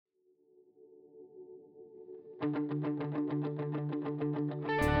Welcome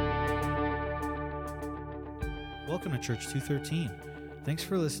to Church 213. Thanks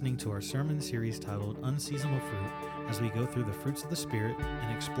for listening to our sermon series titled Unseasonal Fruit as we go through the fruits of the Spirit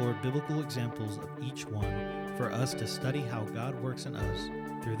and explore biblical examples of each one for us to study how God works in us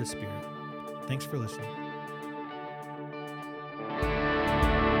through the Spirit. Thanks for listening.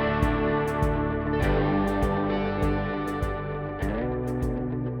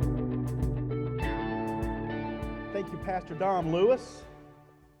 Thank you, Pastor Don Lewis.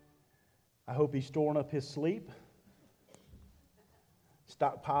 I hope he's storing up his sleep,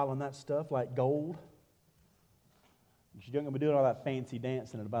 stockpiling that stuff like gold. You're going to be doing all that fancy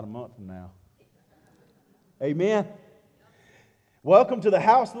dancing in about a month from now. Amen. Welcome to the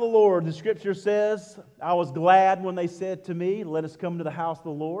house of the Lord. The scripture says, I was glad when they said to me, let us come to the house of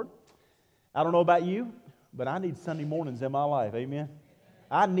the Lord. I don't know about you, but I need Sunday mornings in my life. Amen.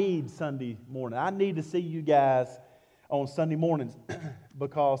 I need Sunday morning. I need to see you guys on Sunday mornings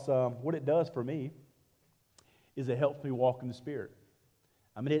because what it does for me is it helps me walk in the Spirit.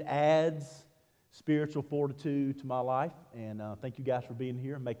 I mean, it adds spiritual fortitude to my life, and thank you guys for being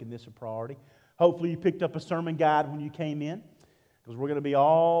here and making this a priority. Hopefully you picked up a sermon guide when you came in, because we're going to be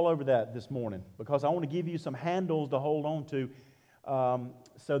all over that this morning, because I want to give you some handles to hold on to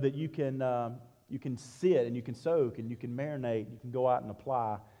so that you can sit and you can soak and you can marinate, you can go out and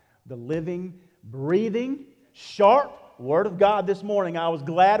apply the living, breathing, sharp Word of God this morning. I was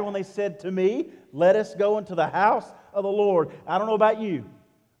glad when they said to me, let us go into the house of the Lord. I don't know about you,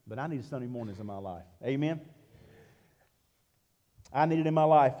 but I need Sunday mornings in my life. Amen? I need it in my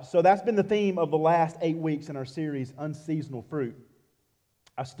life. So that's been the theme of the last 8 weeks in our series, Unseasonal Fruit.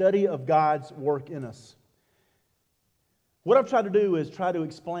 A study of God's work in us. What I've tried to do is try to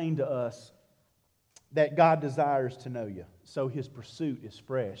explain to us that God desires to know you. So His pursuit is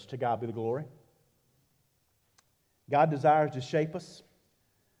fresh. To God be the glory. God desires to shape us.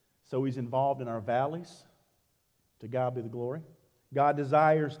 So He's involved in our valleys. To God be the glory. God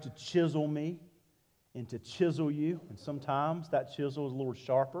desires to chisel me and to chisel you. And sometimes that chisel is a little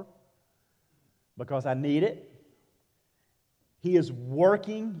sharper because I need it. He is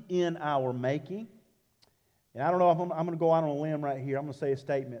working in our making. And I don't know if I'm going to go out on a limb right here. I'm going to say a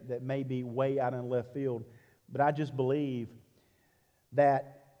statement that may be way out in left field. But I just believe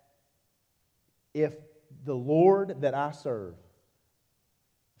that if the Lord that I serve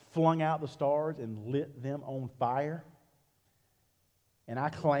flung out the stars and lit them on fire, and I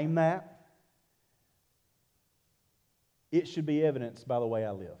claim that, it should be evidenced by the way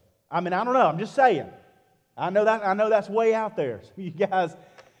I live. I mean, I don't know. I'm just saying. I know that's way out there. So you guys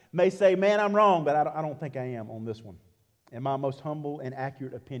may say, man, I'm wrong, but I don't think I am on this one. In my most humble and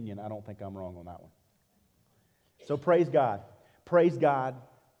accurate opinion, I don't think I'm wrong on that one. So praise God. Praise God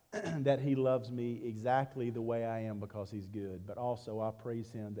that He loves me exactly the way I am because He's good. But also I praise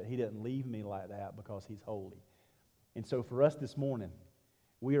Him that He didn't leave me like that because He's holy. And so for us this morning,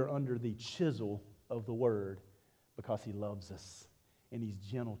 we are under the chisel of the Word because He loves us and He's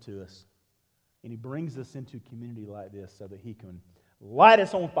gentle to us. And He brings us into community like this so that He can light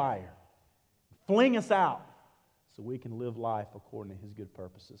us on fire, fling us out so we can live life according to His good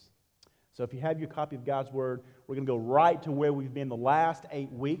purposes. So if you have your copy of God's Word, we're going to go right to where we've been the last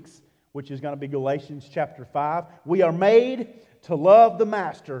 8 weeks, which is going to be Galatians chapter 5. We are made to love the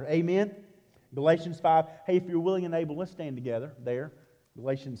Master. Amen? Galatians 5. Hey, if you're willing and able, let's stand together there.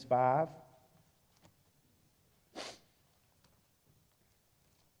 Galatians 5.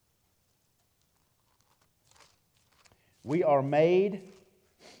 We are made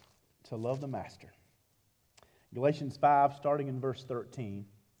to love the Master. Galatians 5, starting in verse 13.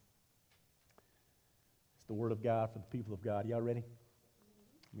 It's the Word of God for the people of God. Y'all ready?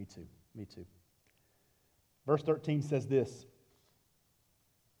 Me too. Me too. Verse 13 says this.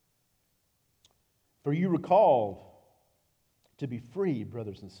 For you were called to be free,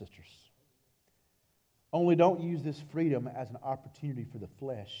 brothers and sisters. Only don't use this freedom as an opportunity for the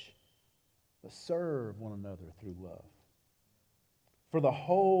flesh, but serve one another through love. For the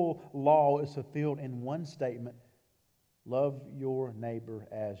whole law is fulfilled in one statement, love your neighbor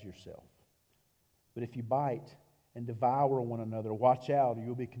as yourself. But if you bite and devour one another, watch out, or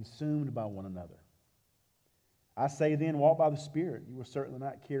you'll be consumed by one another. I say then, walk by the Spirit. You will certainly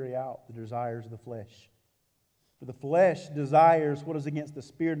not carry out the desires of the flesh. For the flesh desires what is against the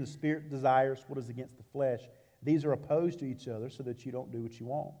Spirit, and the Spirit desires what is against the flesh. These are opposed to each other so that you don't do what you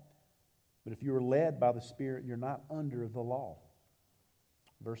want. But if you are led by the Spirit, you're not under the law.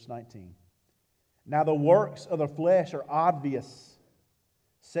 Verse 19. Now the works of the flesh are obvious: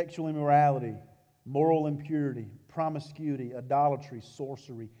 sexual immorality, moral impurity, promiscuity, idolatry,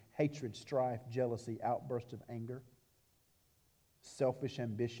 sorcery, hatred, strife, jealousy, outbursts of anger, selfish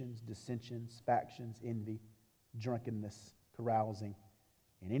ambitions, dissensions, factions, envy, drunkenness, carousing,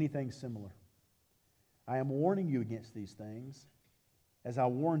 and anything similar. I am warning you against these things, as I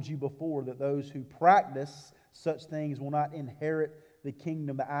warned you before, that those who practice such things will not inherit the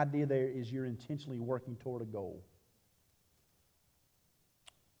kingdom. The idea there is you're intentionally working toward a goal.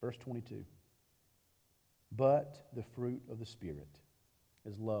 Verse 22. But the fruit of the Spirit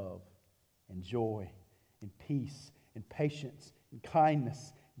is love and joy and peace and patience and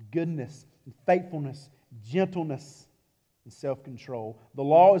kindness and goodness and faithfulness, gentleness and self-control. The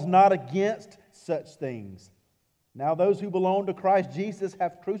law is not against such things. Now those who belong to Christ Jesus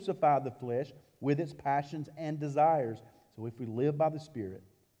have crucified the flesh with its passions and desires. So if we live by the Spirit,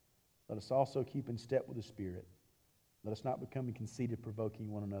 let us also keep in step with the Spirit. Let us not become conceited,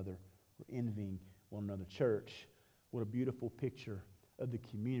 provoking one another, or envying one another. Church, what a beautiful picture of the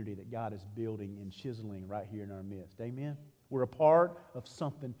community that God is building and chiseling right here in our midst. Amen? We're a part of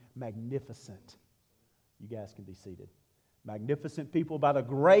something magnificent. You guys can be seated. Magnificent people, by the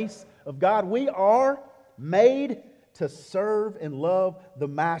grace of God, we are made to serve and love the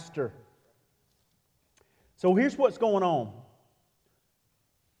Master. So here's what's going on.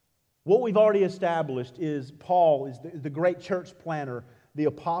 What we've already established is Paul is the great church planner, the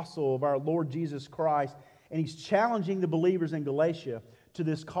apostle of our Lord Jesus Christ, and he's challenging the believers in Galatia to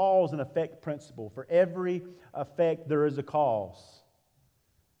this cause and effect principle. For every effect, there is a cause.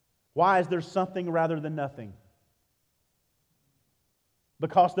 Why is there something rather than nothing?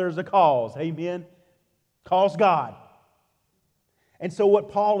 Because there's a cause. Amen? Cause God. And so what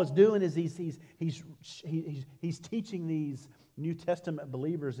Paul is doing is he's teaching these New Testament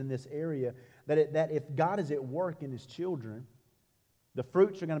believers in this area that if God is at work in His children, the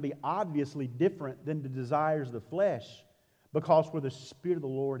fruits are going to be obviously different than the desires of the flesh, because where the Spirit of the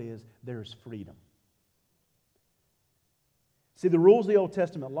Lord is, there is freedom. See, the rules of the Old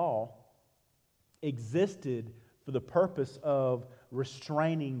Testament law existed for the purpose of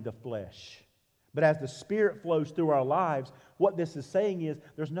restraining the flesh. But as the Spirit flows through our lives, what this is saying is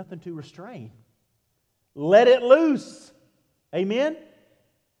there's nothing to restrain. Let it loose. Amen?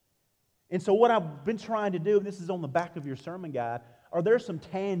 And so what I've been trying to do, and this is on the back of your sermon guide, are there some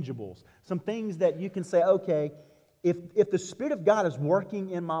tangibles, some things that you can say, okay, if the Spirit of God is working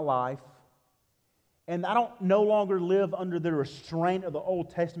in my life, and I don't no longer live under the restraint of the Old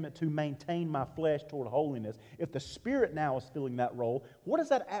Testament to maintain my flesh toward holiness, if the Spirit now is filling that role, what does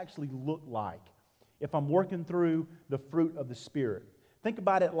that actually look like if I'm working through the fruit of the Spirit? Think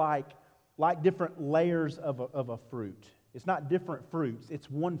about it like different layers of a fruit. It's not different fruits. It's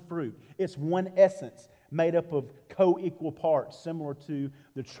one fruit. It's one essence made up of co-equal parts, similar to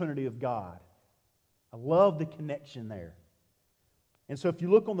the Trinity of God. I love the connection there. And so if you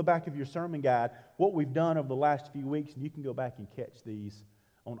look on the back of your sermon guide, what we've done over the last few weeks, and you can go back and catch these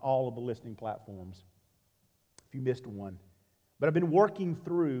on all of the listening platforms if you missed one. But I've been working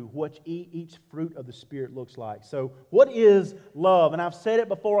through what each fruit of the Spirit looks like. So what is love? And I've said it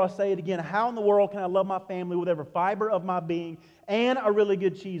before, I'll say it again. How in the world can I love my family with every fiber of my being and a really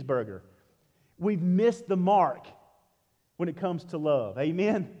good cheeseburger? We've missed the mark when it comes to love.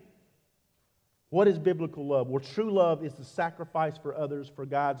 Amen? What is biblical love? Well, true love is the sacrifice for others for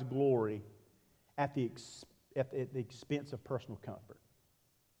God's glory at the expense of personal comfort.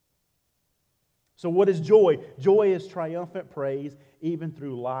 So what is joy? Joy is triumphant praise even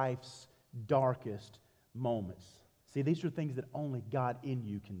through life's darkest moments. See, these are things that only God in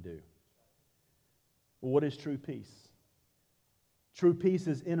you can do. Well, what is true peace? True peace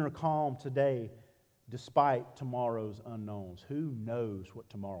is inner calm today despite tomorrow's unknowns. Who knows what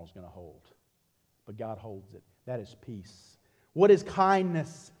tomorrow's going to hold? But God holds it. That is peace. What is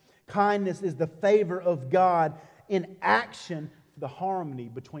kindness? Kindness is the favor of God in action for the harmony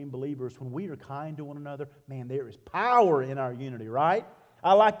between believers. When we are kind to one another, man, there is power in our unity, right?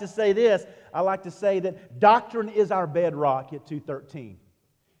 I like to say this. I like to say that doctrine is our bedrock at 213.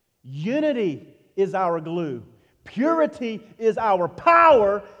 Unity is our glue. Purity is our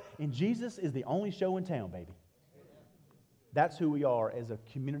power. And Jesus is the only show in town, baby. That's who we are as a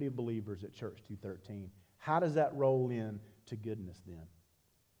community of believers at Church 213. How does that roll in to goodness then?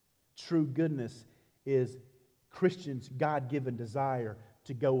 True goodness is Christians' God-given desire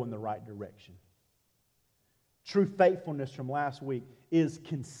to go in the right direction. True faithfulness from last week is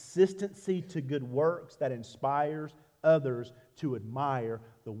consistency to good works that inspires others to admire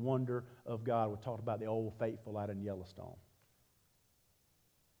the wonder of God. We talked about the old faithful out in Yellowstone.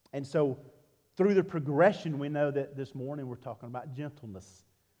 And so, through the progression, we know that this morning we're talking about gentleness.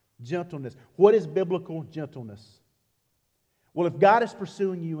 Gentleness. What is biblical gentleness? Well, if God is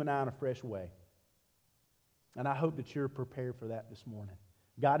pursuing you and I in a fresh way, and I hope that you're prepared for that this morning,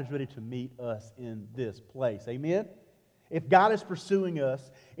 God is ready to meet us in this place. Amen? If God is pursuing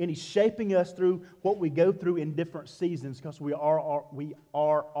us and He's shaping us through what we go through in different seasons, because we are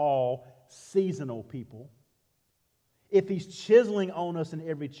all seasonal people, if He's chiseling on us in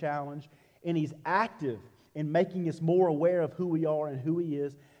every challenge and He's active in making us more aware of who we are and who He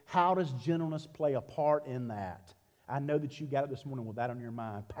is, how does gentleness play a part in that? I know that you got it this morning with that on your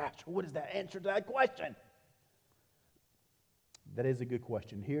mind. Pastor, what is the answer to that question? That is a good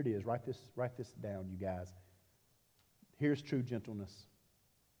question. Here it is. Write this down, you guys. Here's true gentleness.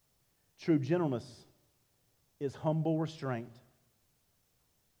 True gentleness is humble restraint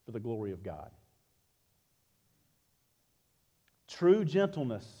for the glory of God. True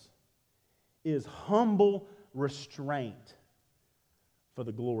gentleness is humble restraint for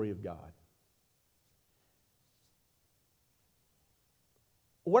the glory of God.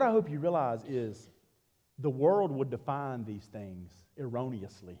 What I hope you realize is the world would define these things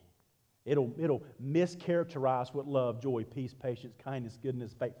erroneously. It'll mischaracterize what love, joy, peace, patience, kindness,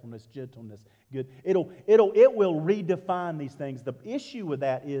 goodness, faithfulness, gentleness, good. It will redefine these things. The issue with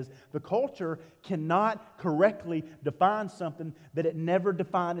that is the culture cannot correctly define something that it never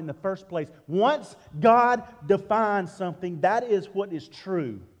defined in the first place. Once God defines something, that is what is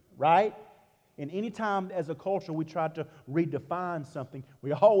true, right? And anytime as a culture we try to redefine something,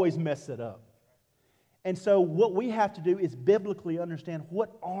 we always mess it up. And so what we have to do is biblically understand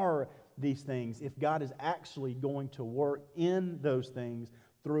what are these things if God is actually going to work in those things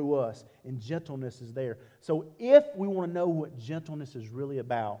through us. And gentleness is there. So if we want to know what gentleness is really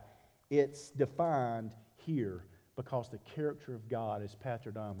about, it's defined here because the character of God, as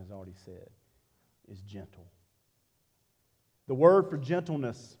Pastor Dom has already said, is gentle. The word for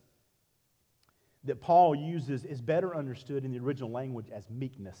gentleness that Paul uses is better understood in the original language as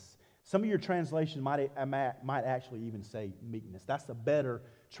meekness. Some of your translations might actually even say meekness. That's a better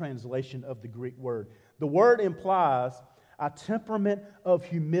translation of the Greek word. The word implies a temperament of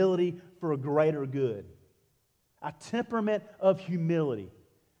humility for a greater good. A temperament of humility.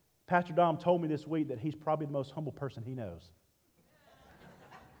 Pastor Dom told me this week that he's probably the most humble person he knows.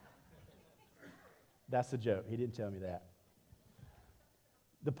 That's a joke. He didn't tell me that.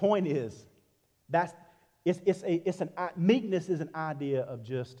 The point is, meekness is an idea of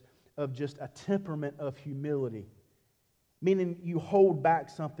just a temperament of humility, meaning you hold back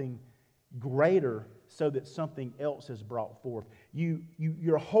something greater so that something else is brought forth.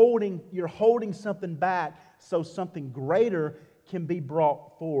 You're holding something back so something greater can be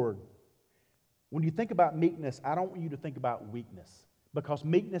brought forward. When you think about meekness, I don't want you to think about weakness, because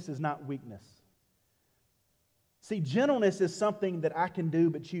meekness is not weakness. See, gentleness is something that I can do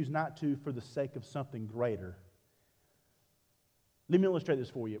but choose not to for the sake of something greater. Let me illustrate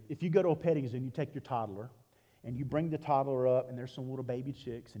this for you. If you go to a petting zoo and you take your toddler and you bring the toddler up and there's some little baby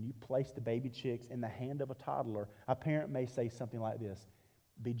chicks and you place the baby chicks in the hand of a toddler, a parent may say something like this: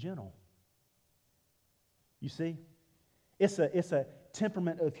 be gentle. You see? It's a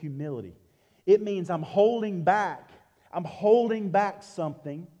temperament of humility. It means I'm holding back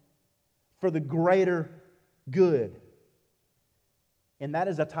something for the greater good. And that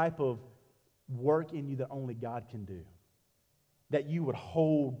is a type of work in you that only God can do. That you would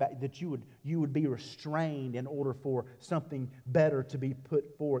hold back, that you would be restrained in order for something better to be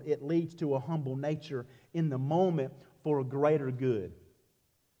put forward. It leads to a humble nature in the moment for a greater good.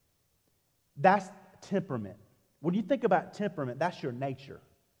 That's temperament. When you think about temperament, that's your nature.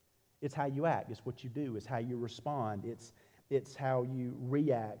 It's how you act. It's what you do. It's how you respond. It's how you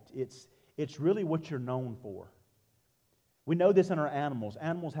react. It's really what you're known for. We know this in our animals.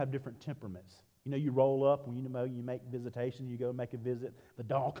 Animals have different temperaments. You know, you roll up when you make visitation, you go make a visit, the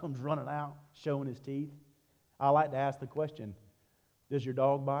dog comes running out, showing his teeth. I like to ask the question, does your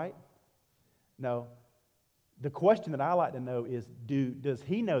dog bite? No. The question that I like to know is, does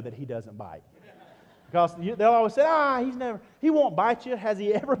he know that he doesn't bite? Because they'll always say, he won't bite you. Has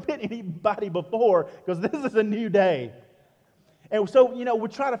he ever bit anybody before? Because this is a new day. And so, we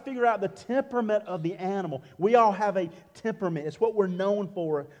try to figure out the temperament of the animal. We all have a temperament. It's what we're known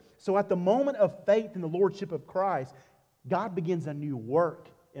for. So at the moment of faith in the Lordship of Christ, God begins a new work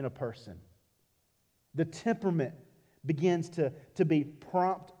in a person. The temperament begins to be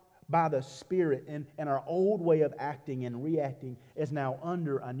prompted by the Spirit, and our old way of acting and reacting is now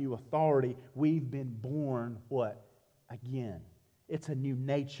under a new authority. We've been born, what? Again. It's a new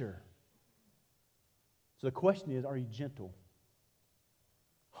nature. So the question is, are you gentle?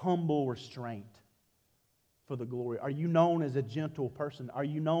 Humble restraint for the glory? Are you known as a gentle person? Are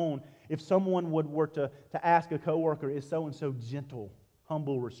you known, if someone were to ask a coworker, is so-and-so gentle,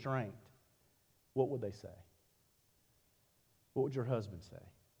 humble, restrained? What would they say? What would your husband say?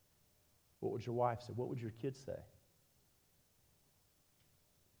 What would your wife say? What would your kids say?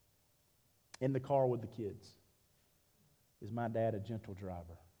 In the car with the kids, is my dad a gentle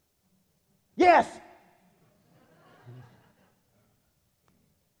driver? Yes!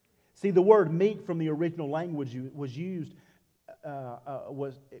 See, the word meek from the original language was used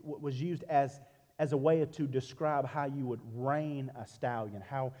as a way to describe how you would rein a stallion,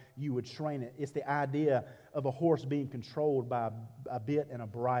 how you would train it. It's the idea of a horse being controlled by a bit and a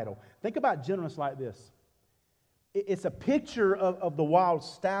bridle. Think about gentleness like this. It's a picture of the wild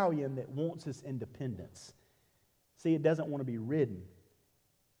stallion that wants its independence. See, it doesn't want to be ridden.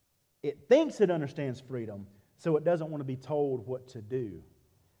 It thinks it understands freedom, so it doesn't want to be told what to do.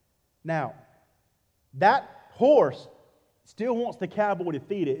 Now, that horse still wants the cowboy to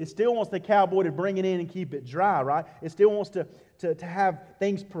feed it. It still wants the cowboy to bring it in and keep it dry, right? It still wants to have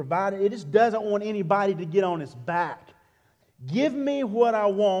things provided. It just doesn't want anybody to get on its back. Give me what I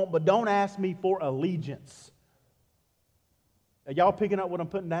want, but don't ask me for allegiance. Are y'all picking up what I'm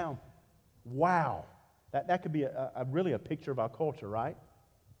putting down? Wow. That could be really a picture of our culture, right?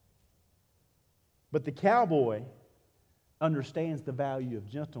 But the cowboy understands the value of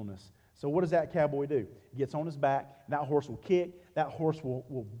gentleness. So what does that cowboy do? He gets on his back, that horse will kick, that horse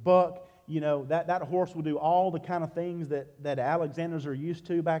will buck, that horse will do all the kind of things that Alexanders are used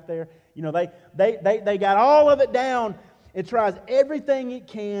to back there. They got all of it down. It tries everything it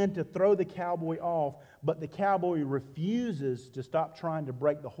can to throw the cowboy off, but the cowboy refuses to stop trying to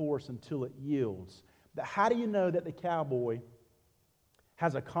break the horse until it yields. But how do you know that the cowboy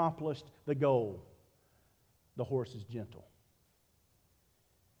has accomplished the goal? The horse is gentle.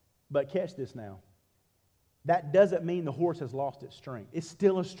 But catch this now. That doesn't mean the horse has lost its strength. It's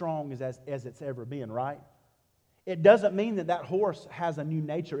still as strong as it's ever been, right? It doesn't mean that horse has a new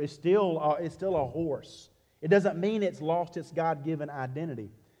nature. It's still a horse. It doesn't mean it's lost its God-given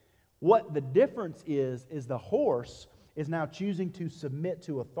identity. What the difference is the horse is now choosing to submit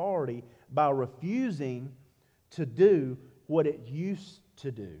to authority by refusing to do what it used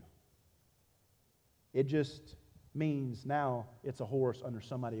to do. It just means now it's a horse under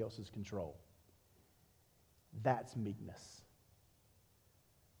somebody else's control. That's meekness.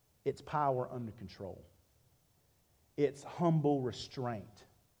 It's power under control. It's humble restraint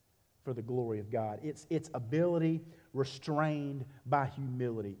for the glory of God. It's ability restrained by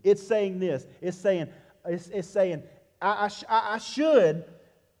humility. It's saying this. It's saying I should,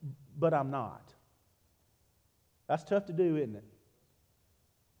 but I'm not. That's tough to do, isn't it?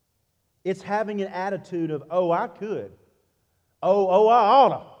 It's having an attitude of, I could. I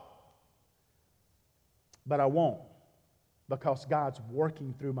oughta. But I won't. Because God's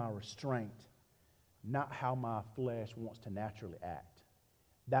working through my restraint, not how my flesh wants to naturally act.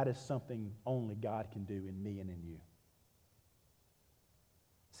 That is something only God can do in me and in you.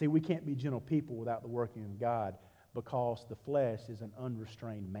 See, we can't be gentle people without the working of God because the flesh is an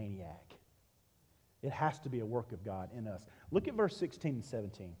unrestrained maniac. It has to be a work of God in us. Look at verse 16 and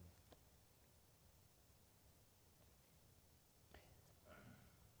 17.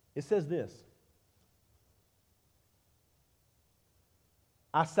 It says this.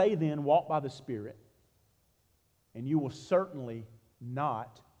 I say then, walk by the Spirit, and you will certainly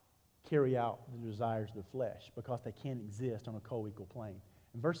not carry out the desires of the flesh, because they can't exist on a co-equal plane.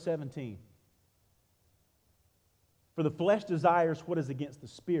 In verse 17, for the flesh desires what is against the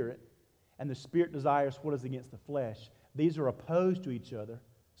Spirit, and the Spirit desires what is against the flesh. These are opposed to each other,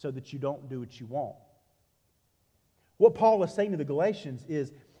 so that you don't do what you want. What Paul is saying to the Galatians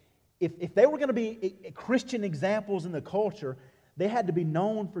is, if they were going to be Christian examples in the culture, they had to be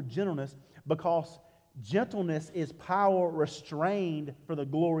known for gentleness, because gentleness is power restrained for the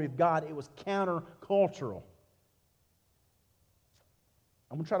glory of God. It was countercultural.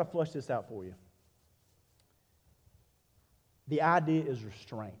 I'm going to try to flush this out for you. The idea is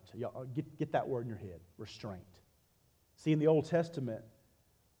restraint. Y'all get that word in your head, restraint. See, in the Old Testament,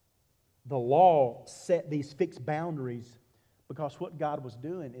 the law set these fixed boundaries because what God was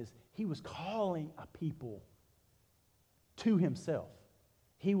doing is He was calling a people to Himself.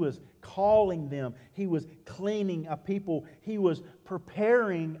 He was calling them. He was cleaning a people. He was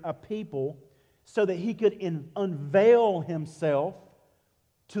preparing a people so that He could unveil Himself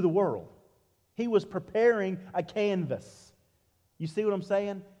to the world. He was preparing a canvas. You see what I'm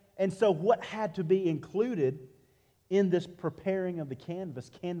saying? And so what had to be included in this preparing of the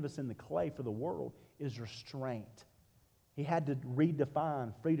canvas in the clay for the world, is restraint. He had to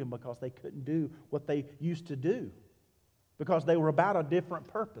redefine freedom because they couldn't do what they used to do, because they were about a different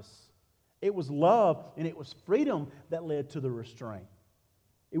purpose. It was love and it was freedom that led to the restraint.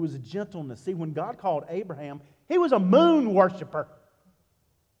 It was a gentleness. See, when God called Abraham, he was a moon worshiper.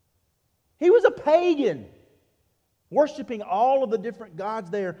 He was a pagan, worshiping all of the different gods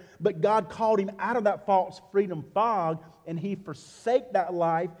there. But God called him out of that false freedom fog, and he forsake that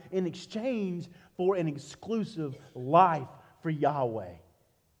life in exchange for an exclusive life for Yahweh.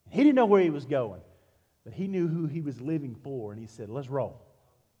 He didn't know where he was going, but he knew who he was living for, and he said, let's roll.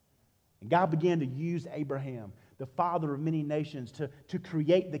 And God began to use Abraham, the father of many nations, to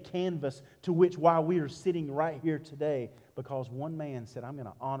create the canvas to which why we are sitting right here today, because one man said, I'm going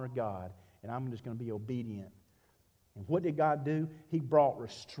to honor God, and I'm just going to be obedient. And what did God do? He brought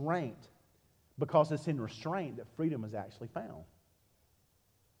restraint, because it's in restraint that freedom is actually found.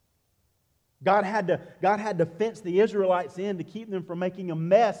 God had to fence the Israelites in to keep them from making a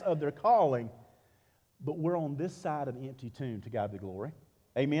mess of their calling. But we're on this side of the empty tomb, to God be glory.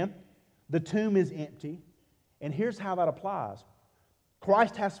 Amen? The tomb is empty. And here's how that applies.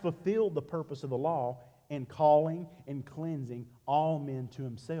 Christ has fulfilled the purpose of the law in calling and cleansing all men to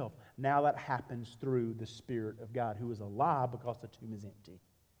himself. Now that happens through the Spirit of God, who is alive because the tomb is empty.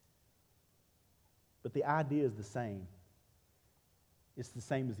 But the idea is the same. It's the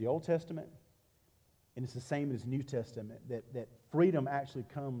same as the Old Testament, and it's the same as the New Testament, that freedom actually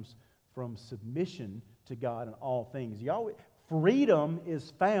comes from submission to God in all things. Freedom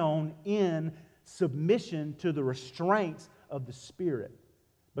is found in submission to the restraints of the Spirit,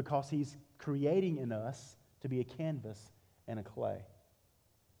 because He's creating in us to be a canvas and a clay.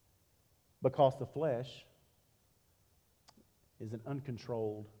 Because the flesh is an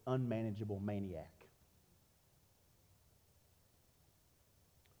uncontrolled, unmanageable maniac.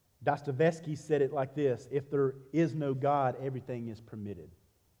 Dostoevsky said it like this: if there is no God, everything is permitted.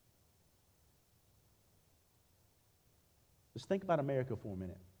 Just think about America for a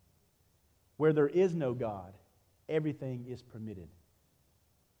minute. Where there is no God, everything is permitted.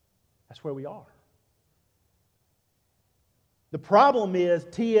 That's where we are. The problem is,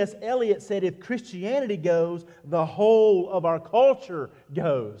 T.S. Eliot said, if Christianity goes, the whole of our culture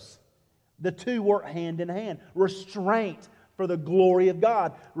goes. The two work hand in hand. Restraint for the glory of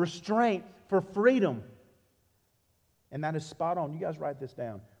God. Restraint for freedom. And that is spot on. You guys write this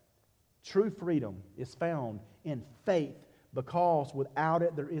down. True freedom is found in faith, because without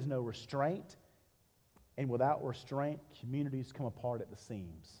it there is no restraint. And without restraint, communities come apart at the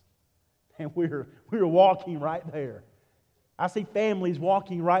seams. And we're walking right there. I see families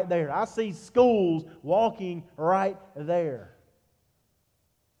walking right there. I see schools walking right there.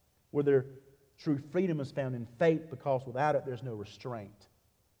 Where their true freedom is found in faith, because without it there's no restraint.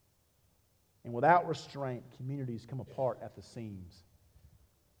 And without restraint, communities come apart at the seams.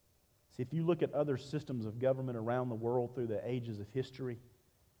 See, if you look at other systems of government around the world through the ages of history,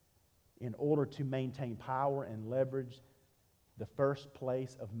 in order to maintain power and leverage, the first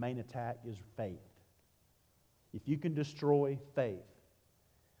place of main attack is faith. If you can destroy faith,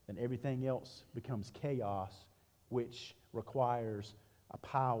 then everything else becomes chaos, which requires a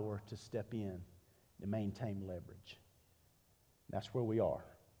power to step in to maintain leverage. That's where we are.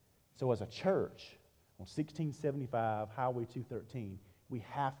 So as a church, on 1675 Highway 213, we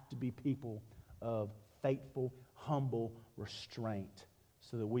have to be people of faithful, humble restraint,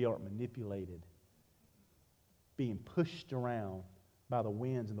 so that we aren't manipulated, being pushed around by the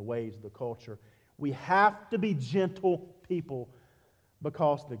winds and the waves of the culture. We have to be gentle people,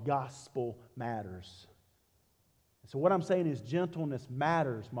 because the gospel matters. So what I'm saying is, gentleness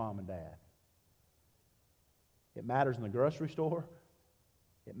matters, Mom and Dad. It matters in the grocery store.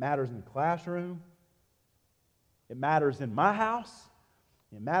 It matters in the classroom. It matters in my house.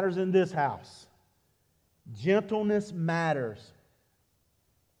 It matters in this house. Gentleness matters.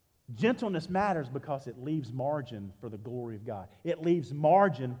 Gentleness matters because it leaves margin for the glory of God. It leaves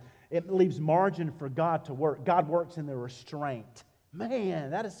margin for God to work. God works in the restraint.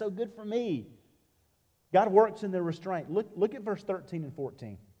 Man, that is so good for me. God works in the restraint. Look at verse 13 and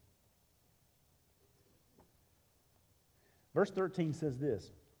 14. Verse 13 says this: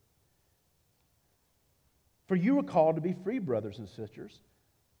 for you are called to be free, brothers and sisters.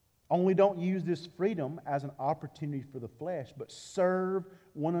 Only don't use this freedom as an opportunity for the flesh, but serve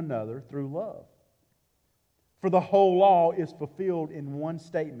one another through love. For the whole law is fulfilled in one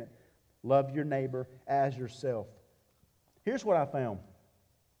statement: love your neighbor as yourself. Here's what I found.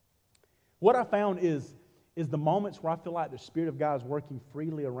 What I found is the moments where I feel like the Spirit of God is working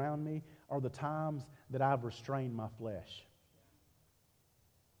freely around me are the times that I've restrained my flesh.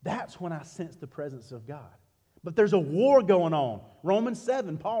 That's when I sense the presence of God. But there's a war going on. Romans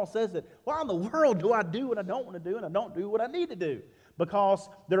 7, Paul says that, why in the world do I do what I don't want to do and I don't do what I need to do? Because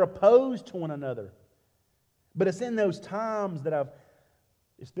they're opposed to one another. But it's in those times that I've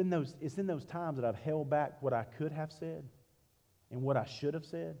held back what I could have said and what I should have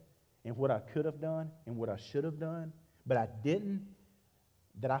said and what I could have done and what I should have done, but I didn't,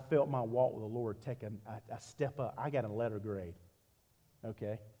 that I felt my walk with the Lord take a step up. I got a letter grade,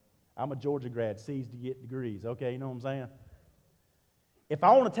 okay? I'm a Georgia grad, C's to get degrees, okay? You know what I'm saying? If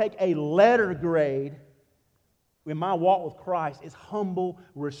I want to take a letter grade in my walk with Christ, it's humble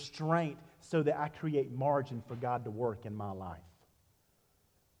restraint so that I create margin for God to work in my life.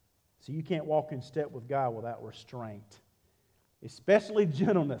 So you can't walk in step with God without restraint, especially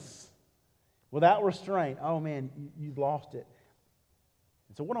gentleness. Without restraint, oh man, you've lost it.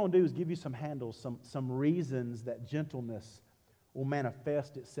 And so what I want to do is give you some handles, some reasons that gentleness will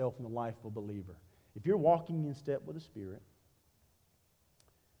manifest itself in the life of a believer. If you're walking in step with the Spirit,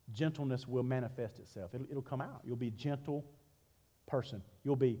 gentleness will manifest itself. It'll come out. You'll be a gentle person.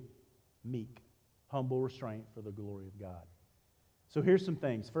 You'll be meek, humble restraint for the glory of God. So here's some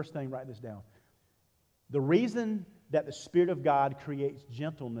things. First thing, write this down. The reason that the Spirit of God creates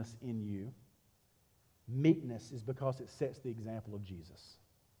gentleness in you, meekness, is because it sets the example of Jesus.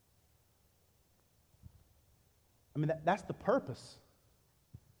 I mean, that's the purpose.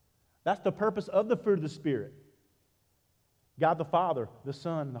 That's the purpose of the fruit of the Spirit. God the Father, the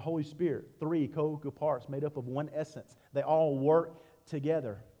Son, and the Holy Spirit, three co-equal parts made up of one essence. They all work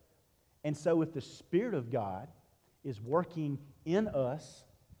together. And so if the Spirit of God is working in us,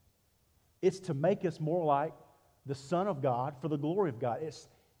 it's to make us more like the Son of God for the glory of God.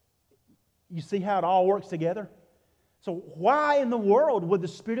 You see how it all works together? So why in the world would the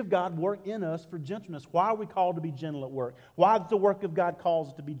Spirit of God work in us for gentleness? Why are we called to be gentle at work? Why does the work of God call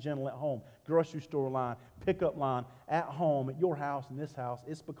us to be gentle at home? Grocery store line, pickup line, at home, at your house, in this house.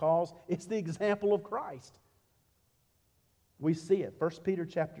 It's because it's the example of Christ. We see it. 1 Peter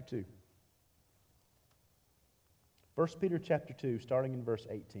chapter 2. 1 Peter chapter 2, starting in verse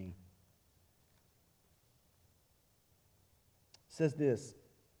 18. Says this.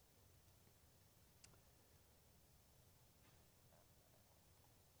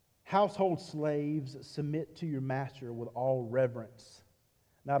 Household slaves, submit to your master with all reverence,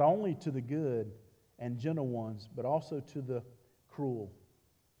 not only to the good and gentle ones, but also to the cruel.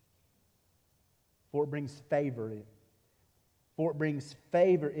 For it brings favor. For it brings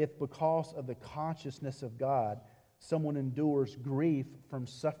favor if, because of the consciousness of God, someone endures grief from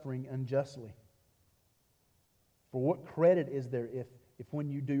suffering unjustly. For what credit is there if when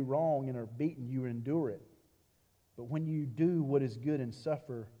you do wrong and are beaten, you endure it? But when you do what is good and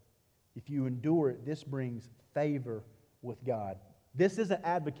suffer, if you endure it, this brings favor with God. This isn't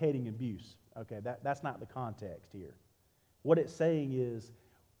advocating abuse. Okay, that's not the context here. What it's saying is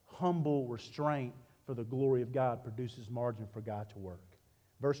humble restraint for the glory of God produces margin for God to work.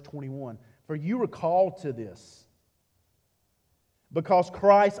 Verse 21, for you were called to this, because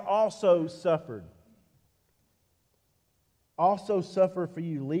Christ also suffered for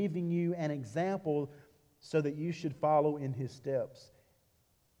you, leaving you an example so that you should follow in His steps.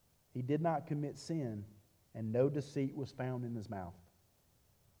 He did not commit sin, and no deceit was found in His mouth.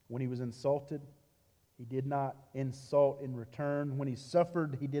 When He was insulted, He did not insult in return. When He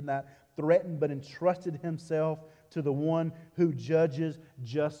suffered, He did not threaten, but entrusted Himself to the one who judges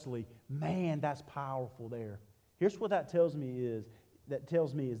justly. Man, that's powerful there. Here's what that tells me is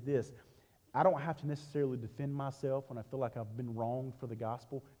this. I don't have to necessarily defend myself when I feel like I've been wronged for the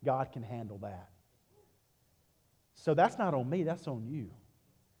gospel. God can handle that. So that's not on me, that's on you.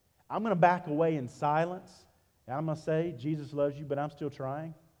 I'm going to back away in silence, and I'm going to say, Jesus loves you, but I'm still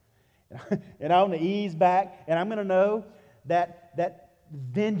trying. And I'm going to ease back, and I'm going to know that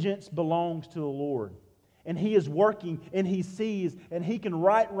vengeance belongs to the Lord. And He is working, and He sees, and He can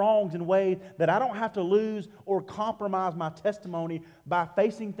right wrongs in ways that I don't have to lose or compromise my testimony by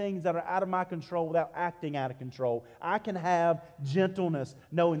facing things that are out of my control without acting out of control. I can have gentleness,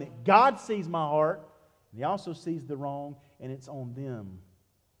 knowing that God sees my heart, and He also sees the wrong, and it's on them,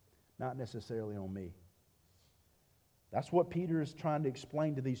 not necessarily on me. That's what Peter is trying to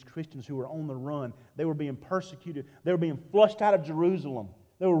explain to these Christians who were on the run. They were being persecuted. They were being flushed out of Jerusalem.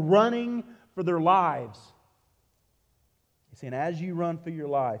 They were running for their lives. He's saying, as you run for your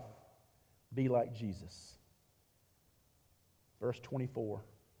life, be like Jesus. Verse 24.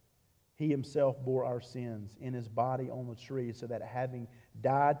 He Himself bore our sins in His body on the tree, so that having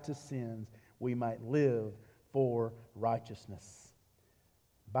died to sins, we might live for righteousness.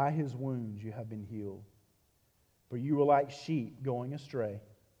 By His wounds you have been healed. For you were like sheep going astray,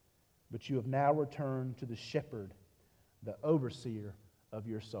 but you have now returned to the shepherd, the overseer of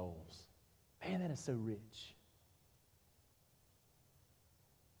your souls. Man, that is so rich.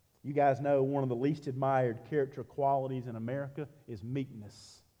 You guys know one of the least admired character qualities in America is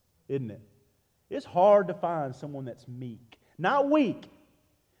meekness, isn't it? It's hard to find someone that's meek. Not weak,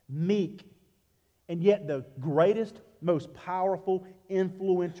 meek. And yet the greatest, most powerful,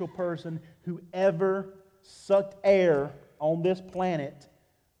 influential person who ever sucked air on this planet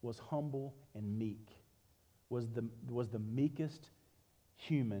was humble and meek. Was the meekest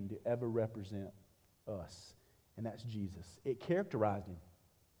human to ever represent us. And that's Jesus. It characterized him.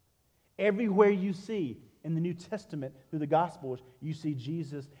 Everywhere you see in the New Testament, through the Gospels, you see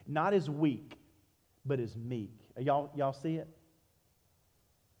Jesus not as weak, but as meek. Y'all see it?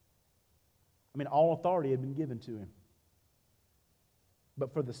 I mean, all authority had been given to him.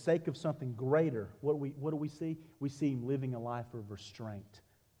 But for the sake of something greater, what do we see? We see him living a life of restraint.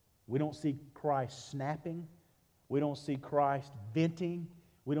 We don't see Christ snapping. We don't see Christ venting.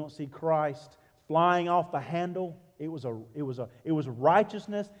 We don't see Christ flying off the handle. It was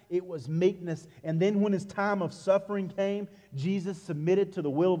righteousness. It was meekness. And then when his time of suffering came, Jesus submitted to the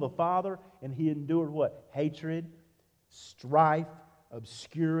will of the Father, and he endured what? Hatred, strife,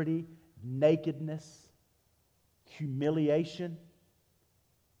 obscurity, nakedness, humiliation,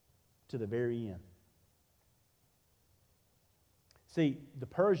 to the very end. See, the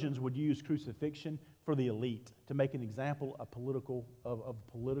Persians would use crucifixion for the elite to make an example of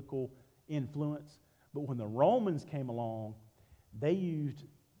political influence. But when the Romans came along, they used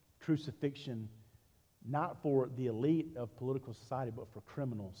crucifixion not for the elite of political society, but for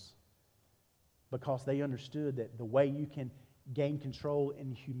criminals. Because they understood that the way you can gain control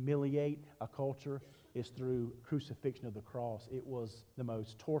and humiliate a culture is through crucifixion of the cross. It was the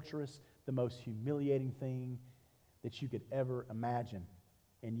most torturous, the most humiliating thing that you could ever imagine.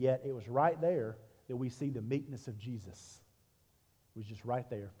 And yet it was right there that we see the meekness of Jesus. It was just right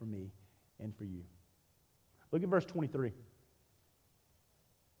there for me and for you. Look at verse 23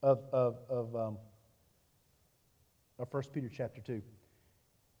 of 1 Peter chapter 2.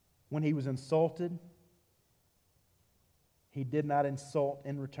 When he was insulted, he did not insult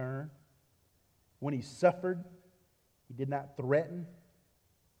in return. When he suffered, he did not threaten,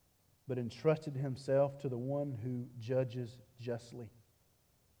 but entrusted himself to the one who judges justly.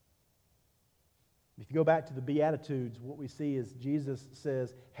 If you go back to the Beatitudes, what we see is Jesus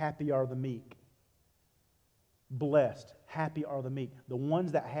says, happy are the meek. Blessed, happy are the meek. The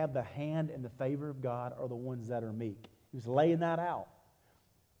ones that have the hand and the favor of God are the ones that are meek. He was laying that out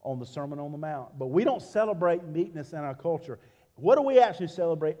on the Sermon on the Mount. But we don't celebrate meekness in our culture. What do we actually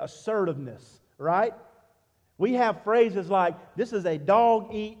celebrate? Assertiveness, right? We have phrases like, this is a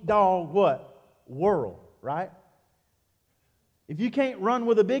dog-eat-dog what? World, right? If you can't run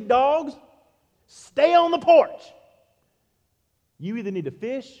with the big dogs, stay on the porch. You either need to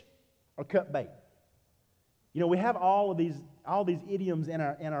fish or cut bait. You know, we have all these idioms in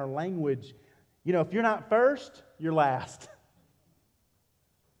our language. You know, if you're not first, you're last.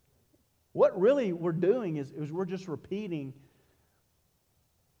 What really we're doing is we're just repeating.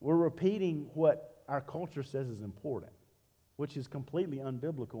 We're repeating what our culture says is important, which is completely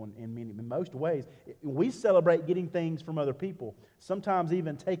unbiblical in most ways. We celebrate getting things from other people, sometimes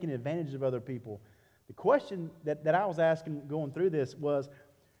even taking advantage of other people. The question that I was asking going through this was,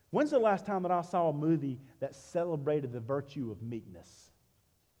 when's the last time that I saw a movie that celebrated the virtue of meekness?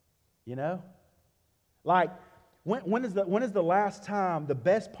 You know? Like, when is the last time the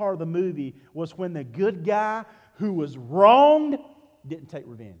best part of the movie was when the good guy who was wronged didn't take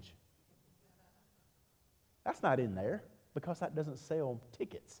revenge? That's not in there because that doesn't sell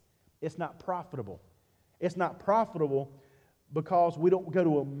tickets. It's not profitable. It's not profitable because we don't go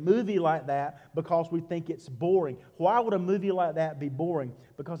to a movie like that because we think it's boring. Why would a movie like that be boring?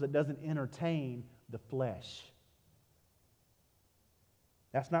 Because it doesn't entertain the flesh.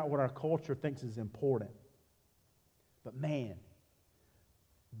 That's not what our culture thinks is important. But man,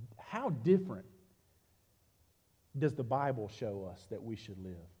 how different does the Bible show us that we should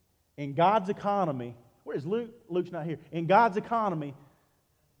live? In God's economy, where is Luke? Luke's not here. In God's economy,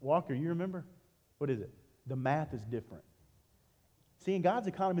 Walker, you remember? What is it? The math is different. See, in God's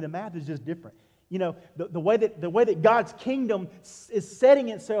economy, the math is just different. You know, the way that God's kingdom is setting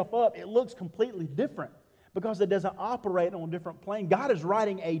itself up, it looks completely different because it doesn't operate on a different plane. God is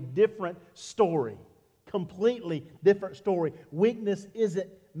writing a different story, completely different story. Weakness isn't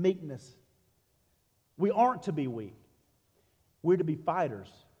meekness. We aren't to be weak. We're to be fighters.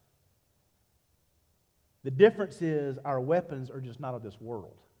 The difference is our weapons are just not of this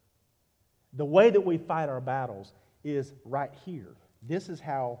world. The way that we fight our battles is right here. This is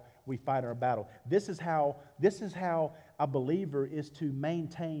how we fight our battle. This is how a believer is to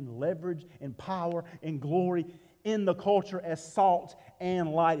maintain leverage and power and glory in the culture as salt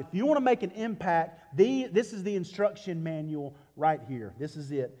and light. If you want to make an impact, this is the instruction manual right here. This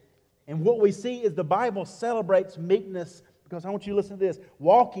is it. And what we see is the Bible celebrates meekness, because I want you to listen to this.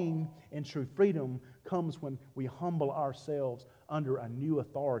 Walking in true freedom comes when we humble ourselves under a new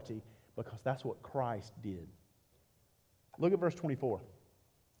authority, because that's what Christ did. Look at verse 24.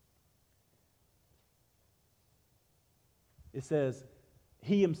 It says,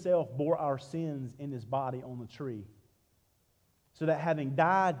 He Himself bore our sins in His body on the tree, so that having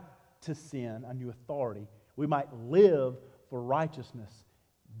died to sin, a new authority, we might live for righteousness.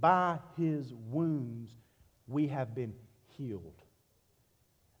 By His wounds we have been healed.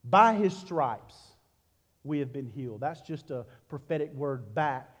 By His stripes we have been healed. That's just a prophetic word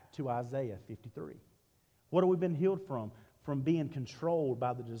back to Isaiah 53. What have we been healed from? From being controlled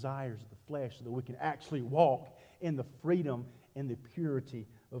by the desires of the flesh, so that we can actually walk in the freedom and the purity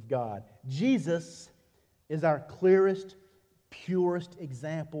of God. Jesus is our clearest, purest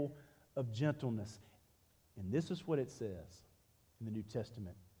example of gentleness. And this is what it says in the New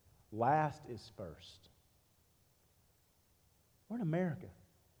Testament. Last is first. We're in America.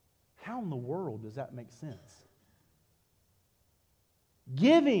 How in the world does that make sense?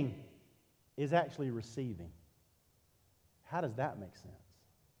 Giving is actually receiving. How does that make sense?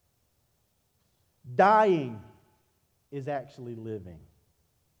 Dying is actually living.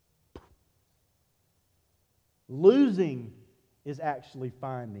 Losing is actually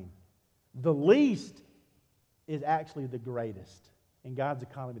finding. The least is actually the greatest. In God's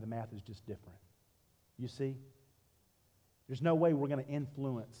economy, the math is just different. You see? There's no way we're going to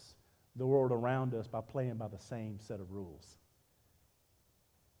influence the world around us by playing by the same set of rules.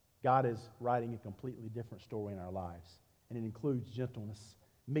 God is writing a completely different story in our lives, and it includes gentleness.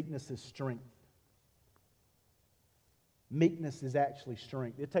 Meekness is strength. Meekness is actually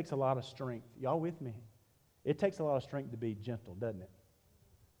strength. It takes a lot of strength. Y'all with me? It takes a lot of strength to be gentle, doesn't it?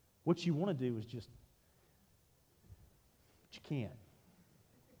 What you want to do is just, but you can't.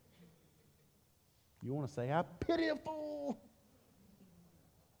 You want to say, I'm pitiful.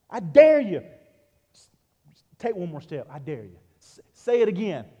 I dare you. Take one more step. I dare you. Say it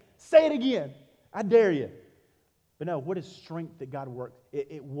again. Say it again. I dare you. But no, what is strength that God works?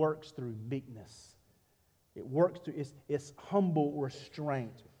 It works through meekness. It works through, it's humble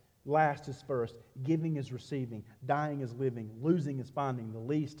restraint. Last is first. Giving is receiving. Dying is living. Losing is finding. The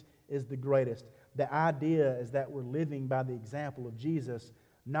least is the greatest. The idea is that we're living by the example of Jesus,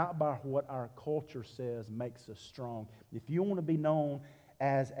 not by what our culture says makes us strong. If you want to be known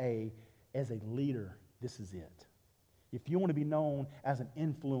as a leader, this is it. If you want to be known as an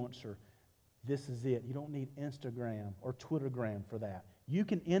influencer, this is it. You don't need Instagram or Twittergram for that. You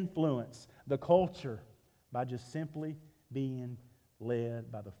can influence the culture by just simply being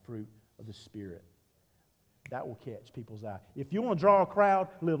led by the fruit of the Spirit. That will catch people's eye. If you want to draw a crowd,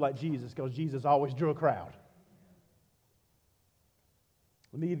 live like Jesus, because Jesus always drew a crowd.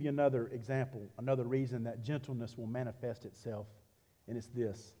 Let me give you another example, another reason that gentleness will manifest itself, and it's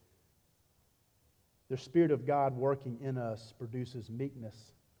this. The Spirit of God working in us produces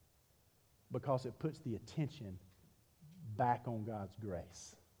meekness because it puts the attention back on God's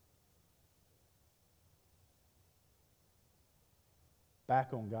grace.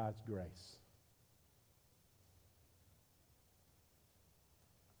 Back on God's grace.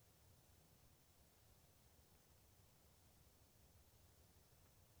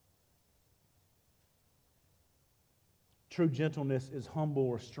 True gentleness is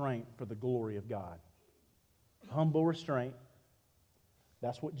humble restraint for the glory of God. Humble restraint.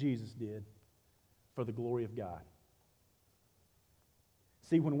 That's what Jesus did for the glory of God.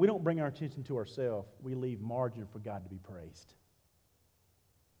 See, when we don't bring our attention to ourselves, we leave margin for God to be praised.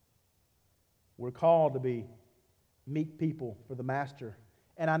 We're called to be meek people for the Master.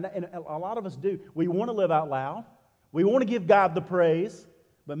 And a lot of us do. We want to live out loud. We want to give God the praise.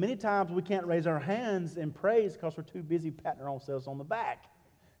 But many times we can't raise our hands in praise because we're too busy patting ourselves on the back.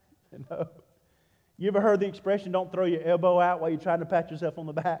 You know? You ever heard the expression, don't throw your elbow out while you're trying to pat yourself on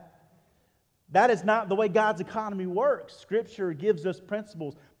the back? That is not the way God's economy works. Scripture gives us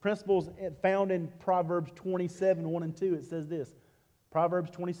principles found in Proverbs 27, 1 and 2. It says this,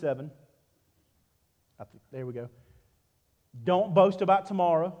 Proverbs 27, there we go. Don't boast about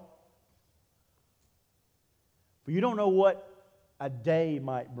tomorrow, for you don't know what a day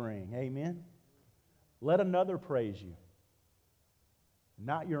might bring. Amen? Let another praise you,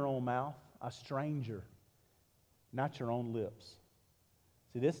 not your own mouth, a stranger, not your own lips.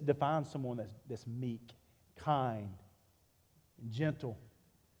 See, this defines someone that's meek, kind, and gentle.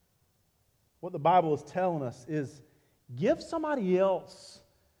 what the Bible is telling us is give somebody else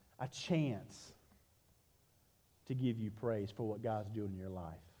a chance to give you praise for what God's doing in your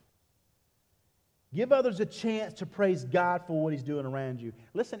life. Give others a chance to praise God for what He's doing around you.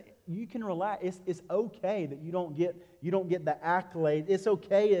 Listen, you can relax. It's okay that you don't get the accolade. It's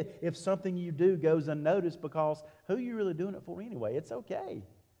okay if something you do goes unnoticed, because who are you really doing it for anyway? It's okay.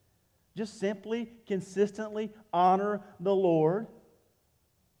 Just simply, consistently honor the Lord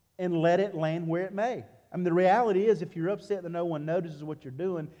and let it land where it may. I mean, the reality is, if you're upset that no one notices what you're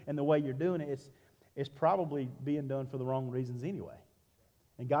doing and the way you're doing it, it's probably being done for the wrong reasons anyway.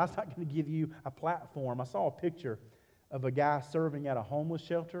 And God's not going to give you a platform. I saw a picture of a guy serving at a homeless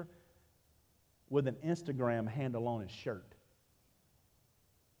shelter with an Instagram handle on his shirt.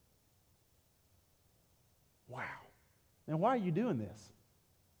 Wow. And why are you doing this?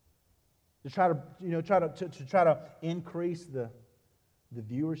 To try to increase the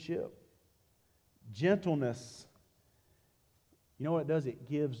viewership? Gentleness, you know what it does? It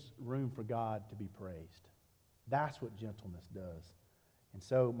gives room for God to be praised. That's what gentleness does. And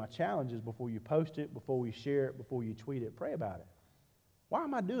so my challenge is, before you post it, before you share it, before you tweet it, pray about it. Why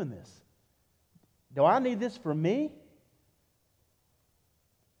am I doing this? Do I need this for me?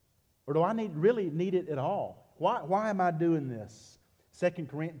 Or do I really need it at all? Why am I doing this? 2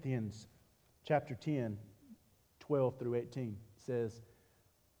 Corinthians chapter 10, 12 through 18 says,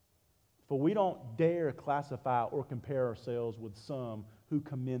 "For we don't dare classify or compare ourselves with some who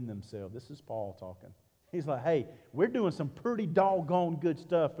commend themselves." This is Paul talking. He's like, hey, we're doing some pretty doggone good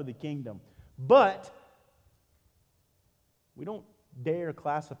stuff for the kingdom. But we don't dare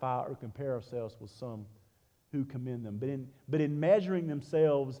classify or compare ourselves with some who commend them. But in measuring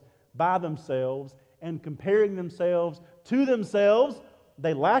themselves by themselves and comparing themselves to themselves,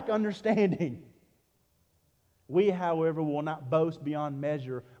 they lack understanding. We, however, will not boast beyond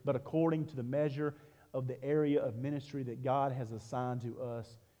measure, but according to the measure of the area of ministry that God has assigned to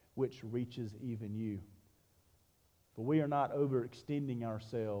us, which reaches even you. For we are not overextending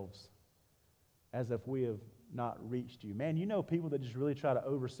ourselves as if we have not reached you. Man, you know people that just really try to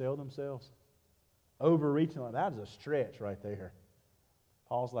oversell themselves? Overreaching, like that is a stretch right there.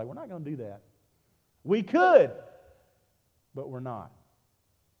 Paul's like, we're not going to do that. We could, but we're not.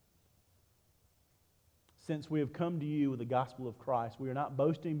 Since we have come to you with the gospel of Christ, we are not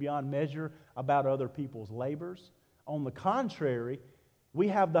boasting beyond measure about other people's labors. On the contrary, we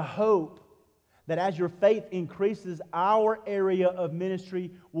have the hope that as your faith increases, our area of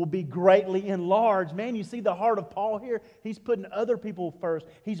ministry will be greatly enlarged. Man, you see the heart of Paul here? He's putting other people first.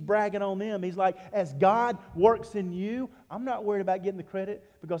 He's bragging on them. He's like, as God works in you, I'm not worried about getting the credit,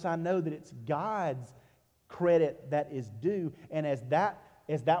 because I know that it's God's credit that is due. And as that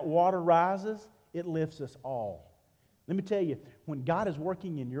water rises, it lifts us all. Let me tell you, when God is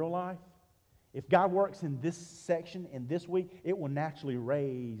working in your life, if God works in this section in this week, it will naturally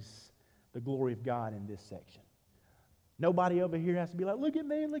raise the glory of God in this section. Nobody over here has to be like, look at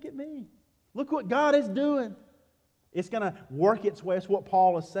me, look at me. Look what God is doing. It's going to work its way. It's what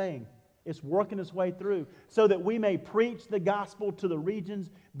Paul is saying. It's working its way through so that we may preach the gospel to the regions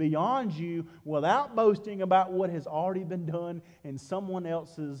beyond you without boasting about what has already been done in someone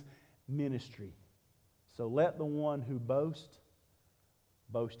else's ministry. So let the one who boasts,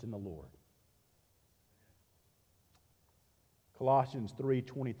 boast in the Lord. Colossians 3,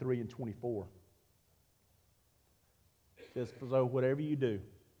 23 and 24 says, so whatever you do,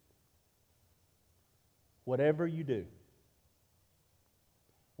 however you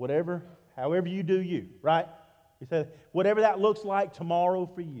do you, right? He said, whatever that looks like tomorrow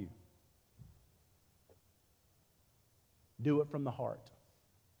for you, do it from the heart.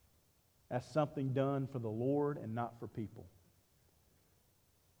 That's something done for the Lord and not for people.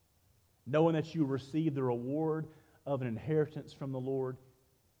 Knowing that you receive the reward of an inheritance from the Lord,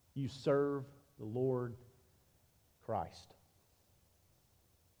 you serve the Lord Christ.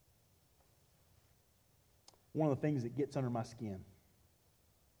 One of the things that gets under my skin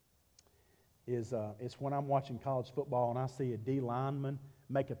is it's when I'm watching college football and I see a D lineman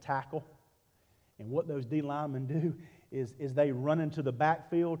make a tackle. And what those D linemen do is they run into the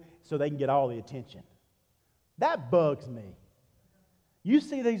backfield so they can get all the attention. That bugs me. You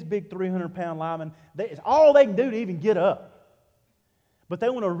see these big 300-pound linemen, it's all they can do to even get up. But they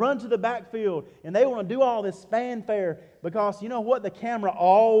want to run to the backfield and they want to do all this fanfare because you know what? The camera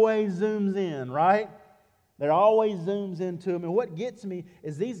always zooms in, right? There always zooms into them. And what gets me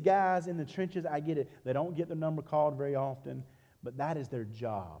is these guys in the trenches, I get it. They don't get their number called very often, but that is their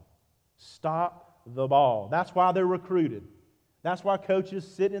job. Stop the ball. That's why they're recruited. That's why coaches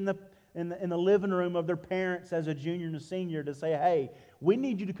sit in the living room of their parents as a junior and a senior to say, hey, We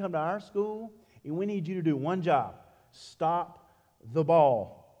need you to come to our school, and we need you to do one job. Stop the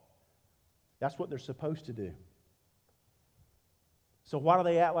ball. That's what they're supposed to do. So why do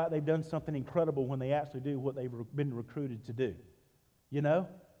they act like they've done something incredible when they actually do what they've been recruited to do? You know?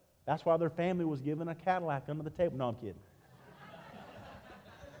 That's why their family was given a Cadillac under the table. No, I'm kidding.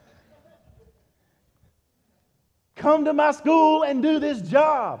 Come to my school and do this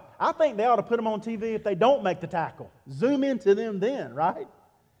job. I think they ought to put them on TV if they don't make the tackle. Zoom into them then, right?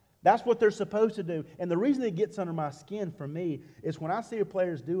 That's what they're supposed to do. And the reason it gets under my skin for me is when I see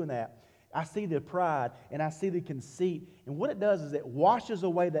players doing that, I see the pride and I see the conceit. And what it does is it washes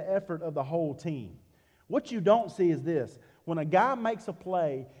away the effort of the whole team. What you don't see is this. When a guy makes a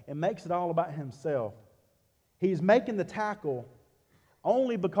play and makes it all about himself, he's making the tackle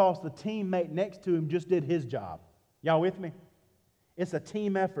only because the teammate next to him just did his job. Y'all with me? It's a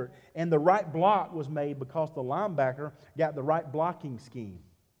team effort. And the right block was made because the linebacker got the right blocking scheme.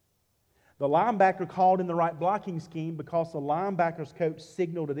 The linebacker called in the right blocking scheme because the linebacker's coach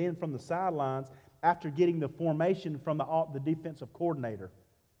signaled it in from the sidelines after getting the formation from the defensive coordinator,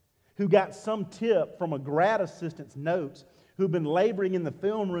 who got some tip from a grad assistant's notes, who'd been laboring in the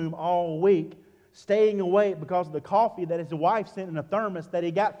film room all week, staying awake because of the coffee that his wife sent in a thermos that he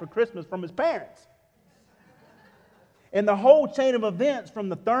got for Christmas from his parents. And the whole chain of events from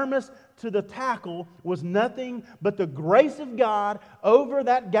the thermos to the tackle was nothing but the grace of God over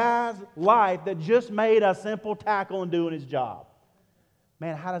that guy's life that just made a simple tackle and doing his job.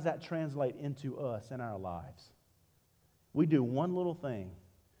 Man, how does that translate into us in our lives? We do one little thing,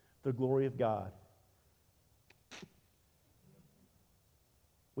 the glory of God.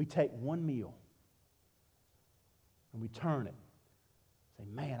 We take one meal and we turn it. Say,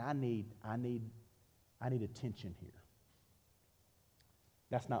 man, I need attention here.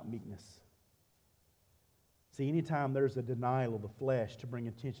 That's not meekness. See, anytime there's a denial of the flesh to bring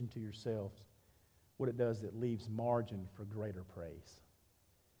attention to yourselves, what it does, it leaves margin for greater praise.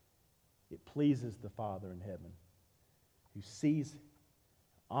 It pleases the Father in heaven, who sees,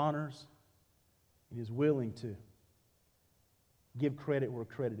 honors, and is willing to give credit where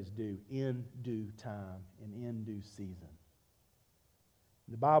credit is due, in due time and in due season.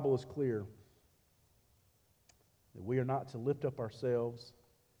 The Bible is clear that we are not to lift up ourselves.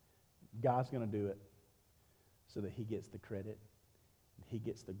 God's going to do it so that He gets the credit and He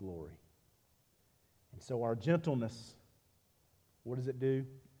gets the glory. And so our gentleness, what does it do?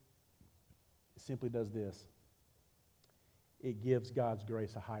 It simply does this. It gives God's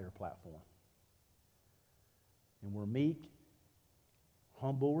grace a higher platform. And we're meek,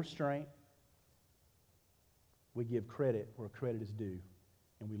 humble restraint. We give credit where credit is due,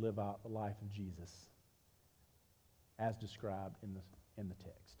 and we live out the life of Jesus as described in the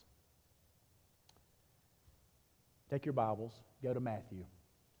text. Take your Bibles, go to Matthew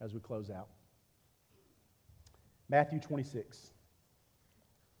as we close out. Matthew 26.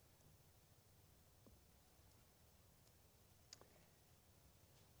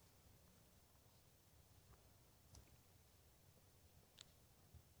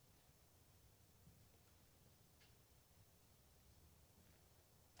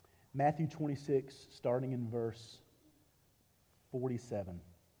 Matthew 26, starting in verse 47.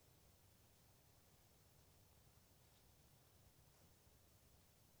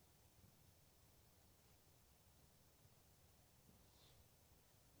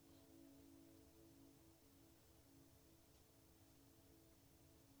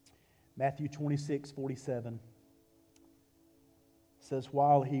 Matthew 26, 47 says,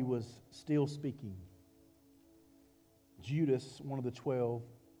 while he was still speaking, Judas, one of the 12,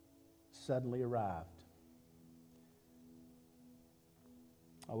 suddenly arrived.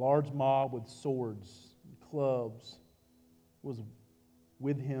 A large mob with swords and clubs was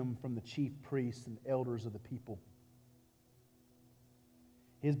with him from the chief priests and elders of the people.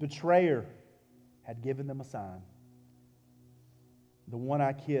 His betrayer had given them a sign. The one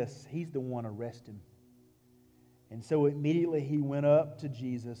I kiss, he's the one, arrest him. And so immediately he went up to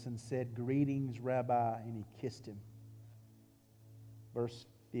Jesus and said, greetings, Rabbi, and he kissed him. Verse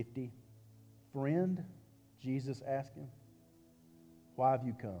 50, friend, Jesus asked him, why have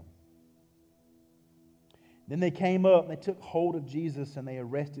you come? Then they came up and they took hold of Jesus and they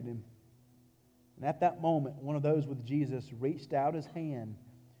arrested him. And at that moment, one of those with Jesus reached out his hand,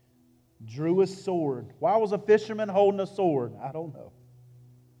 drew his sword. Why was a fisherman holding a sword? I don't know.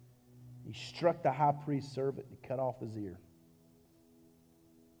 He struck the high priest's servant and cut off his ear.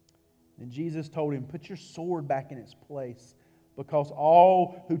 Then Jesus told him, put your sword back in its place, because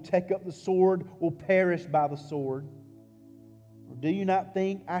all who take up the sword will perish by the sword. For Do you not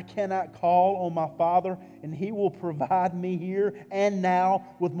think I cannot call on my Father, and He will provide me here and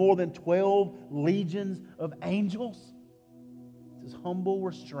now with more than 12 legions of angels? This is humble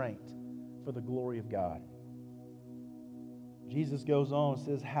restraint for the glory of God. Jesus goes on and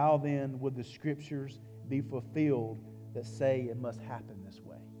says, how then would the Scriptures be fulfilled that say it must happen this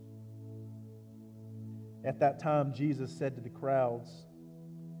way? At that time, Jesus said to the crowds,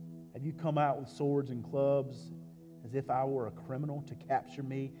 have you come out with swords and clubs as if I were a criminal to capture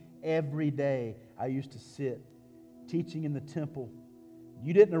me? Every day I used to sit teaching in the temple.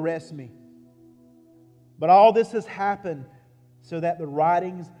 You didn't arrest me. But all this has happened so that the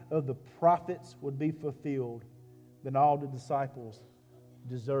writings of the prophets would be fulfilled. Then all the disciples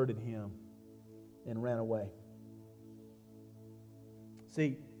deserted Him and ran away.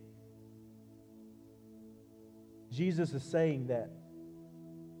 See, Jesus is saying that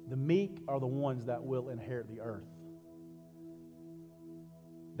the meek are the ones that will inherit the earth.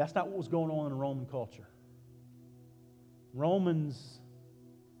 That's not what was going on in Roman culture. Romans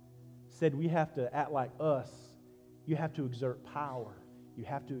said we have to act like us. You have to exert power. You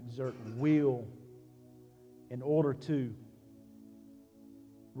have to exert will in order to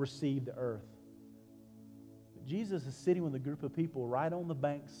receive the earth. But Jesus is sitting with a group of people right on the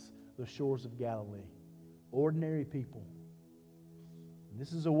banks of the shores of Galilee. Ordinary people.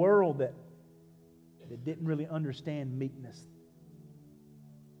 This is a world that didn't really understand meekness.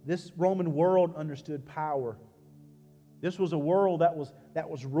 This Roman world understood power. This was a world that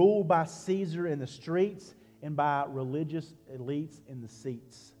was ruled by Caesar in the streets and by religious elites in the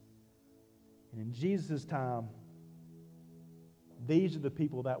seats. And in Jesus' time, these are the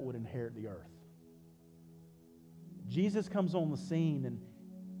people that would inherit the earth. Jesus comes on the scene,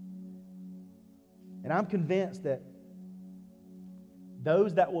 and I'm convinced that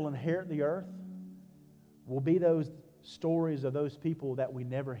those that will inherit the earth will be those stories of those people that we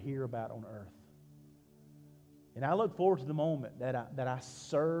never hear about on earth. And I look forward to the moment that I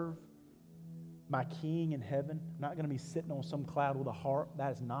serve my King in heaven. I'm not going to be sitting on some cloud with a harp.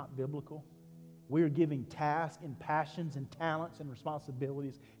 That is not biblical. We are giving tasks and passions and talents and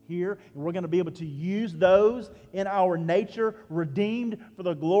responsibilities here, and we're going to be able to use those in our nature, redeemed for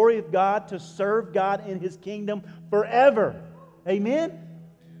the glory of God, to serve God in His kingdom forever. Amen?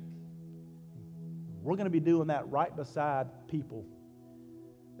 We're going to be doing that right beside people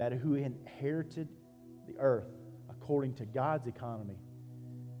who inherited the earth according to God's economy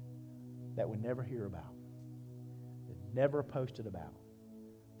that we never hear about, that never posted about.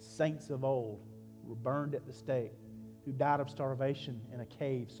 Saints of old who were burned at the stake, who died of starvation in a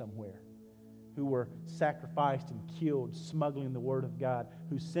cave somewhere, who were sacrificed and killed smuggling the Word of God,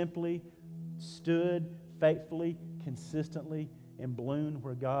 who simply stood faithfully, consistently, and bloomed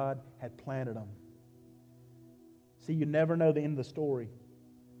where God had planted them. See, you never know the end of the story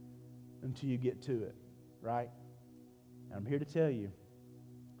until you get to it, right? And I'm here to tell you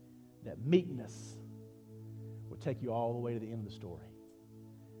that meekness will take you all the way to the end of the story,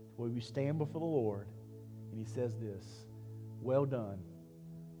 where we stand before the Lord and He says this, well done,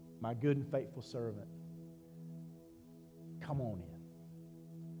 my good and faithful servant. Come on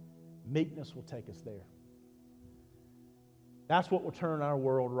in. Meekness will take us there. That's what will turn our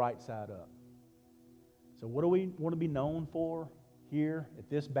world right side up. So what do we want to be known for here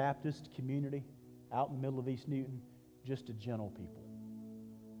at this Baptist community out in the middle of East Newton? Just a gentle people.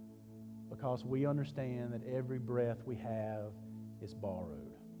 Because we understand that every breath we have is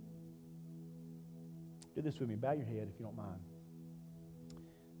borrowed. Do this with me. Bow your head if you don't mind.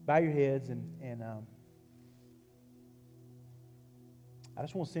 Bow your heads and I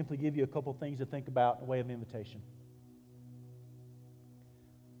just want to simply give you a couple things to think about in the way of invitation.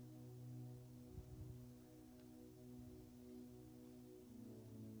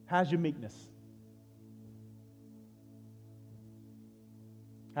 How's your meekness?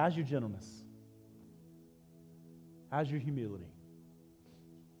 How's your gentleness? How's your humility?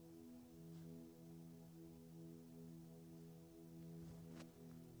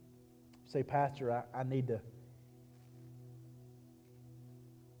 Say, Pastor, I need to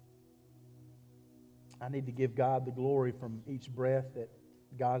give God the glory from each breath that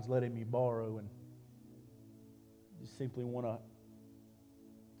God's letting me borrow, and just simply want to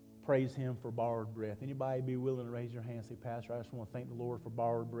praise Him for borrowed breath. Anybody be willing to raise your hand and say, Pastor, I just want to thank the Lord for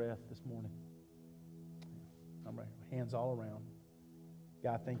borrowed breath this morning. I'm right. Hands all around.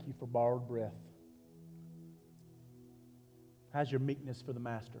 God, thank you for borrowed breath. How's your meekness for the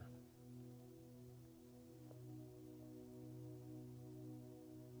Master?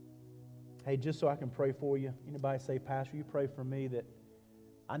 Hey, just so I can pray for you, anybody say, Pastor, you pray for me that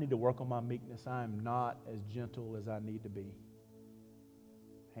I need to work on my meekness. I am not as gentle as I need to be.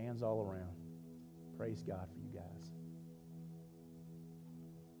 Hands all around. Praise God for you guys.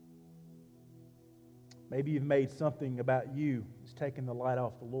 Maybe you've made something about you that's taken the light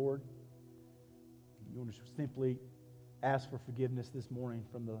off the Lord. You want to simply ask for forgiveness this morning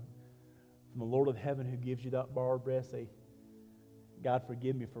from the Lord of heaven who gives you that borrowed breath. Say, God,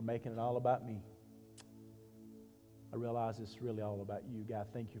 forgive me for making it all about me. I realize it's really all about you. God,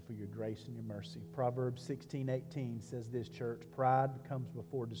 thank you for your grace and your mercy. Proverbs 16:18 says this, church, pride comes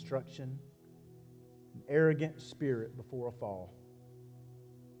before destruction, an arrogant spirit before a fall.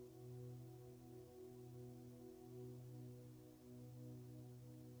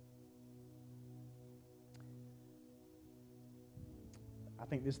 I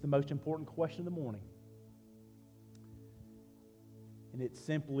think this is the most important question of the morning. And it's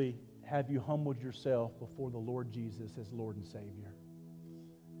simply, have you humbled yourself before the Lord Jesus as Lord and Savior?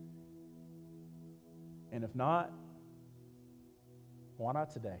 And if not, why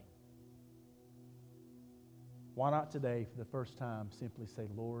not today? Why not today, for the first time, simply say,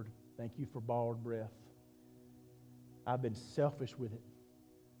 Lord, thank you for borrowed breath. I've been selfish with it.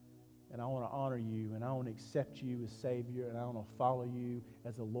 And I want to honor you, and I want to accept you as Savior, and I want to follow you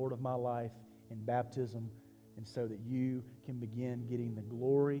as the Lord of my life in baptism, and so that you can begin getting the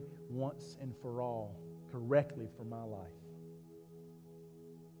glory once and for all correctly for my life.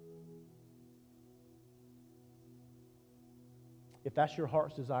 If that's your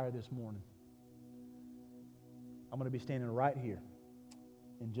heart's desire this morning, I'm going to be standing right here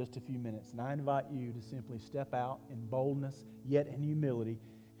in just a few minutes, and I invite you to simply step out in boldness, yet in humility.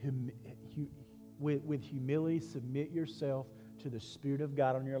 With humility, submit yourself to the Spirit of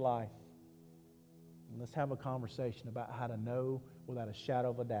God on your life. And let's have a conversation about how to know without a shadow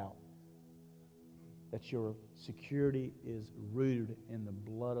of a doubt that your security is rooted in the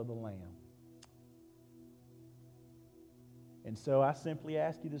blood of the Lamb. And so I simply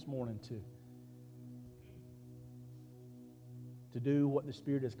ask you this morning to do what the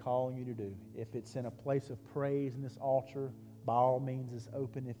Spirit is calling you to do. If it's in a place of praise in this altar, by all means, it's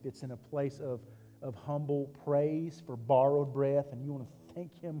open. If it's in a place of humble praise for borrowed breath and you want to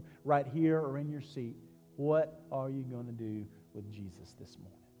thank Him right here or in your seat, what are you going to do with Jesus this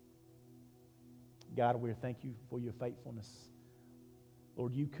morning? God, we thank you for your faithfulness.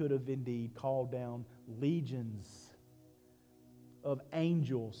 Lord, you could have indeed called down legions of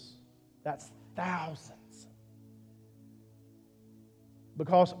angels. That's thousands.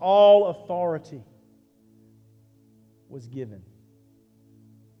 Because all authority was given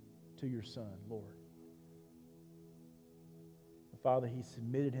to your Son, Lord. Father, He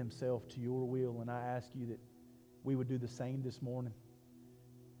submitted Himself to your will, and I ask you that we would do the same this morning.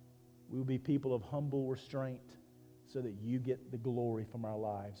 We will be people of humble restraint so that you get the glory from our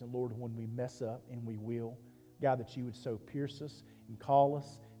lives. And Lord, when we mess up, and we will, God, that you would so pierce us and call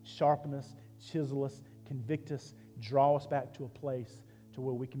us, sharpen us, chisel us, convict us, draw us back to a place to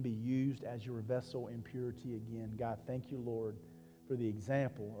where we can be used as your vessel in purity again. God, thank you, Lord, for the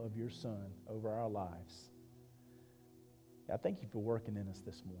example of your Son over our lives. God, thank you for working in us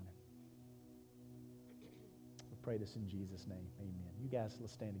this morning. We pray this in Jesus' name. Amen. You guys,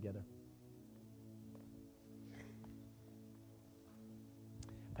 let's stand together.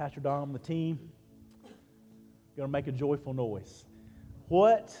 Pastor Dom, the team, going to make a joyful noise.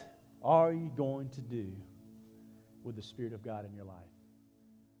 What are you going to do with the Spirit of God in your life?